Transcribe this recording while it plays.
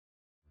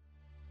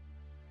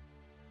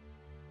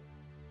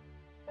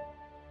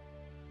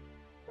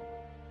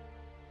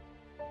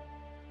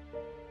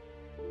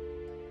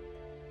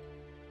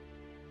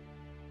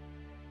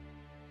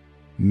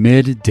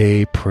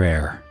Midday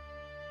Prayer.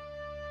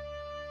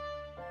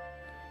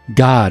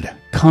 God,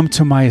 come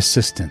to my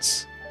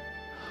assistance.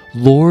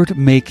 Lord,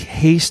 make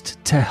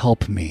haste to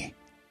help me.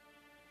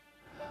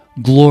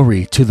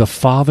 Glory to the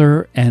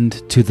Father, and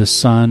to the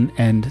Son,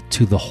 and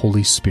to the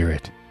Holy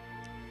Spirit,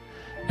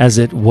 as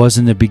it was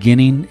in the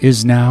beginning,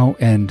 is now,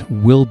 and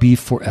will be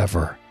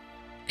forever.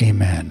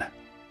 Amen.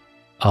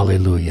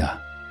 Alleluia.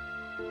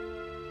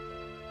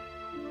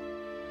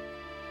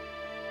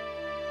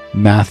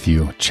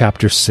 Matthew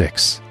chapter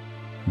 6,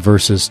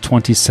 verses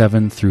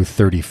 27 through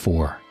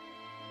 34.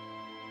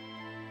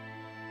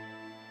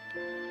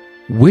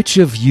 Which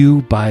of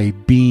you, by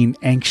being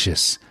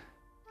anxious,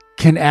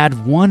 can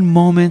add 1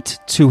 moment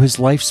to his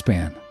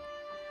lifespan?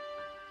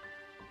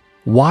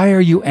 Why are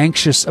you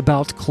anxious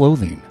about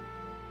clothing?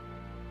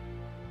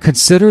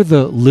 Consider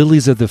the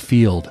lilies of the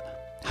field,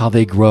 how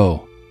they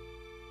grow.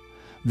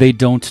 They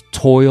don't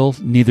toil,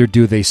 neither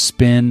do they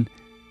spin.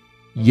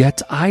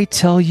 Yet I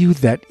tell you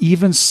that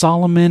even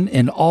Solomon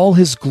in all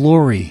his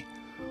glory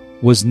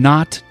was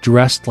not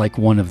dressed like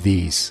one of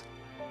these.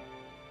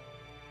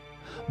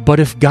 But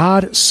if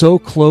God so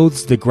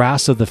clothes the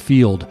grass of the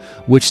field,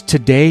 which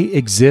today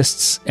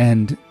exists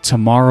and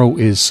tomorrow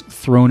is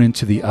thrown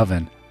into the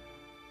oven,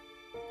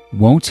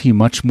 won't he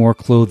much more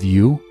clothe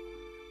you,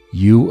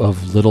 you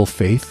of little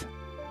faith?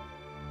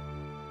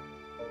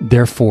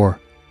 Therefore,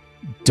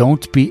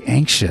 don't be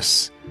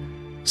anxious,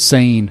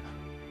 saying,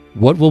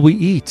 "What will we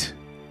eat?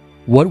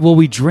 What will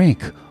we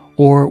drink?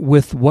 Or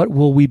with what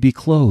will we be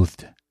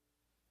clothed?"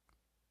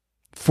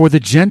 For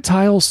the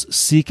Gentiles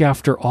seek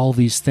after all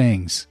these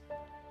things.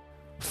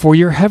 For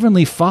your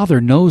heavenly Father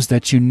knows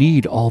that you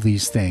need all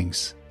these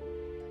things.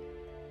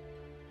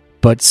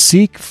 But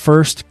seek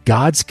first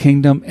God's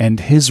kingdom and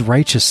his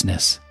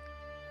righteousness,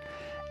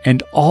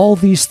 and all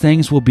these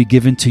things will be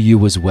given to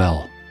you as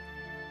well.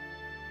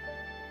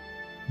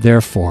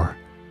 Therefore,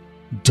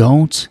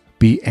 don't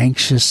be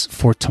anxious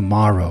for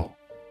tomorrow,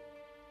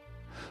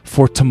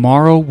 for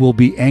tomorrow will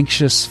be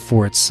anxious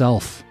for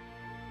itself.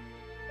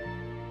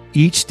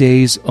 Each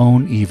day's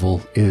own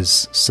evil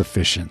is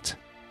sufficient.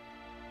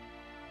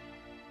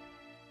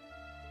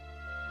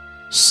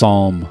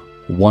 Psalm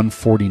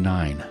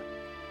 149.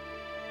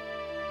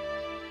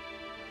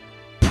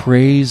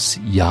 Praise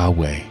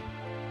Yahweh.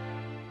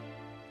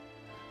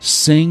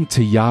 Sing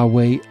to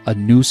Yahweh a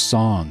new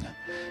song,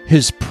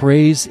 his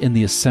praise in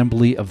the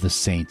assembly of the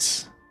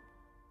saints.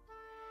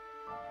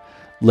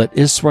 Let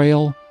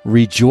Israel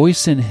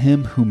rejoice in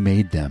him who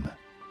made them.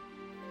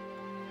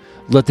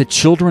 Let the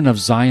children of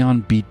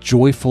Zion be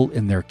joyful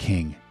in their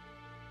king.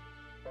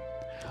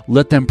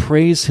 Let them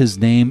praise his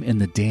name in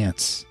the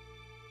dance.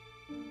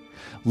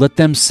 Let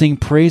them sing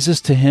praises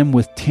to him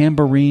with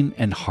tambourine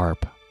and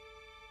harp.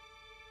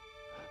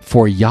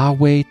 For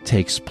Yahweh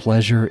takes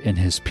pleasure in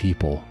his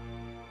people.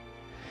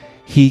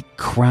 He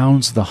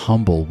crowns the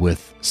humble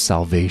with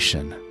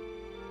salvation.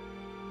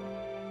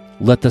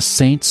 Let the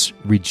saints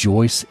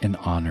rejoice in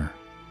honor.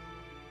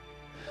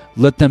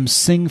 Let them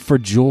sing for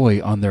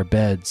joy on their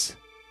beds.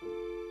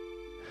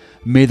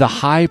 May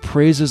the high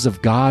praises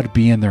of God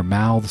be in their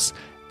mouths,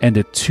 and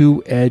a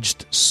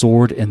two-edged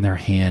sword in their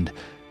hand,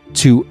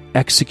 to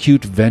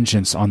execute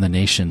vengeance on the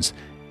nations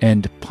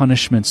and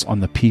punishments on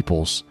the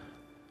peoples,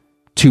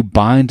 to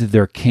bind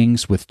their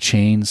kings with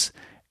chains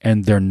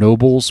and their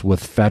nobles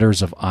with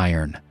fetters of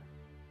iron,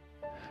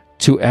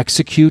 to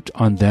execute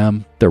on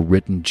them the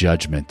written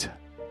judgment.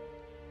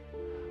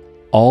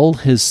 All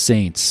his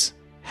saints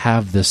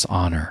have this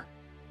honor.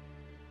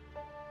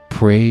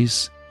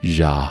 Praise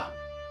Jah.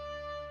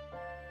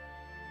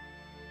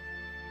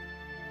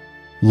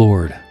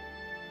 Lord,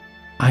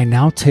 I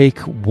now take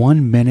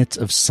 1 minute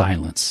of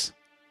silence.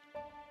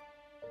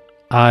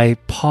 I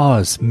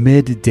pause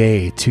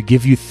midday to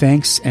give you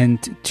thanks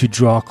and to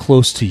draw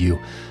close to you,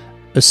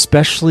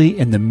 especially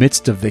in the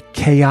midst of the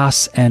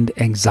chaos and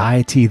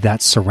anxiety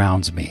that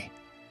surrounds me.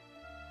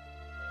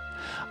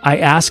 I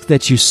ask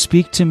that you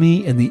speak to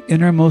me in the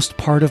innermost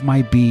part of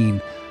my being,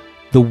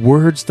 the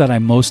words that I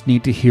most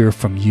need to hear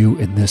from you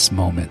in this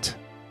moment.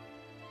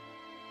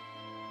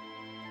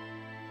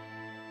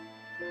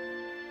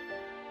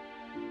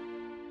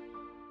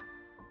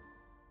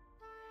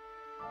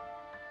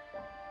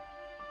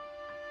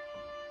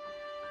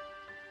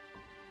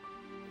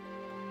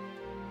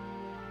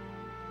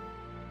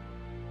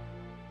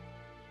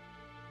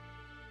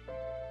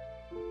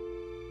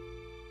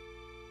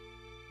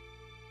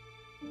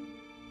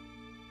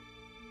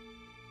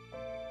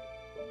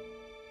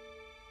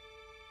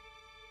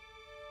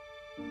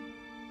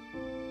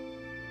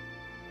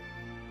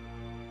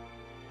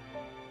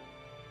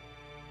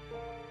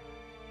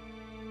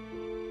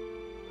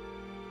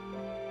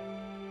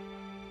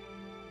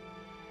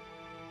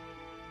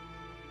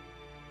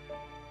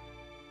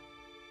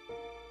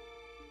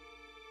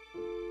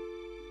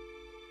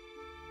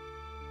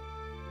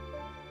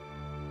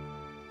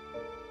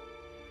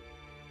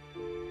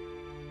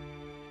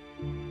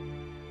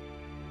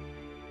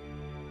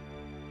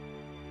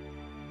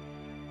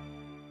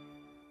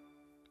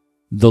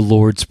 The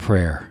Lord's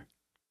Prayer.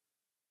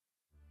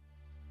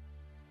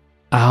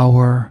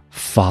 Our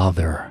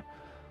Father,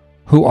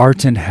 who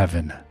art in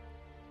heaven,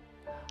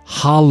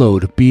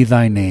 hallowed be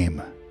thy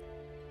name.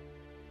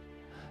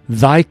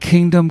 Thy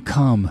kingdom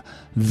come,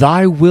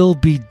 thy will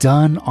be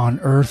done on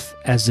earth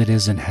as it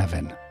is in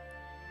heaven.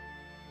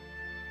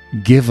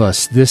 Give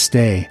us this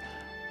day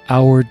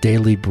our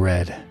daily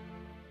bread,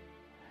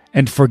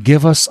 and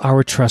forgive us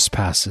our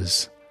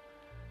trespasses,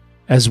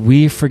 as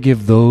we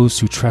forgive those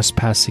who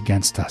trespass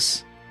against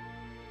us.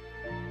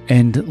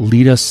 And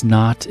lead us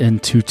not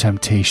into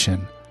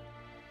temptation,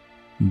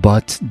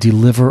 but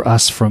deliver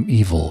us from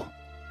evil.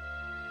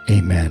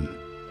 Amen.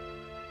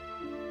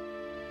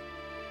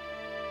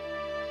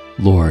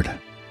 Lord,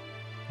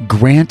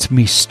 grant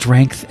me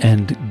strength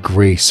and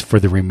grace for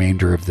the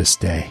remainder of this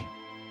day.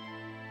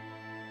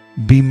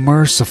 Be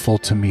merciful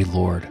to me,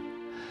 Lord,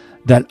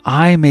 that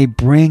I may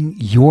bring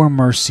your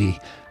mercy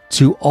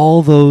to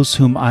all those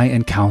whom I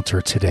encounter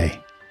today.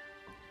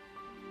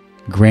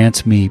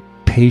 Grant me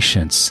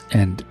patience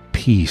and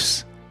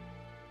peace,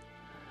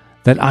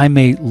 that I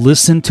may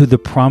listen to the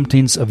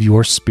promptings of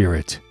your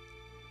Spirit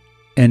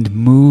and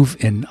move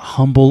in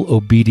humble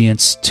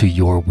obedience to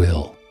your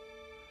will.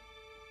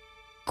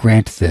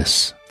 Grant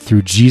this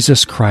through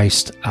Jesus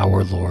Christ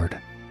our Lord.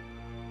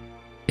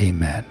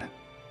 Amen.